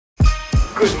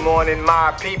Good morning,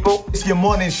 my people. It's your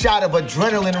morning shot of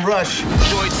adrenaline rush. Joy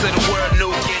to the world, new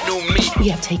year, new me. We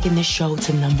have taken this show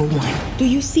to #1. Do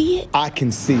you see it? I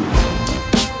can see it.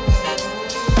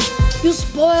 You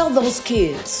spoil those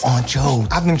kids. Aunt Joe,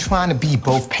 I've been trying to be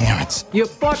both parents. You're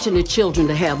fortunate children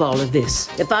to have all of this.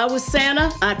 If I was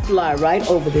Santa, I'd fly right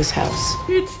over this house.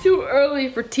 It's too early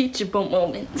for teachable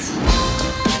moments.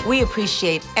 We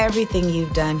appreciate everything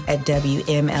you've done at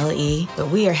WMLE, but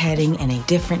we are heading in a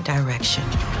different direction.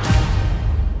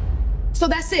 So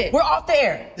that's it. We're off the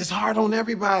air. It's hard on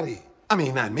everybody. I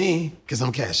mean, not me, because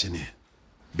I'm cashing in.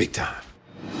 Big time.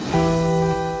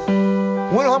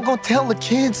 What am I gonna tell the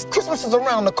kids? Christmas is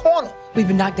around the corner. We've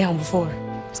been knocked down before.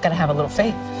 Just gotta have a little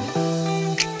faith.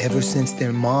 Ever since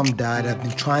their mom died, I've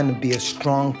been trying to be a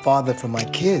strong father for my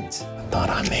kids. I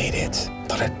thought I made it.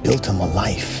 Thought I'd built them a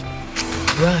life.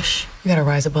 Rush, you gotta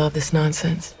rise above this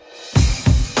nonsense.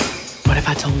 What if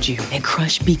I told you that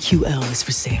Crush BQL is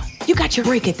for sale? You got your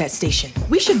break at that station.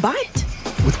 We should buy it.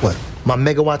 With what? My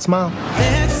megawatt smile?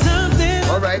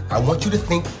 All right, I want you to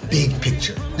think big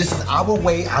picture. This is our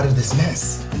way out of this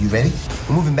mess. Are you ready?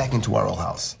 We're moving back into our old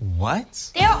house.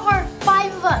 What? There are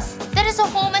 5 of us. That is a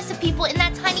whole mess of people in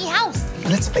that tiny house.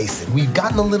 Let's face it, we've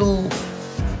gotten a little...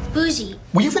 bougie.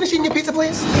 Will you finish eating your pizza,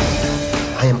 please?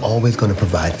 I am always gonna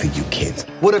provide for you kids.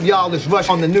 What up, y'all? It's Rush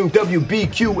on the new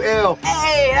WBQL.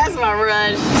 Hey, that's my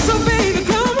Rush. So baby,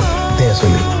 come on. Dance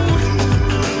with me.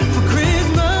 For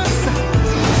Christmas.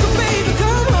 So baby,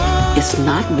 come on. It's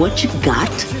not what you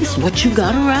got, it's what you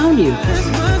got around you.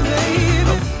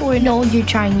 We know you're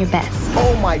trying your best.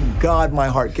 Oh my God, my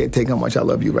heart can't take how much I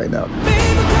love you right now.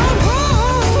 Baby, come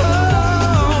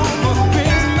home for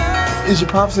Christmas. Is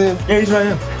your pops in? Yeah, he's right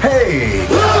here. Hey!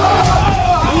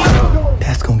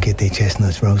 That's gonna get their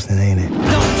chestnuts roasting, ain't it? Don't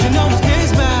you know it's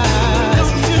Christmas?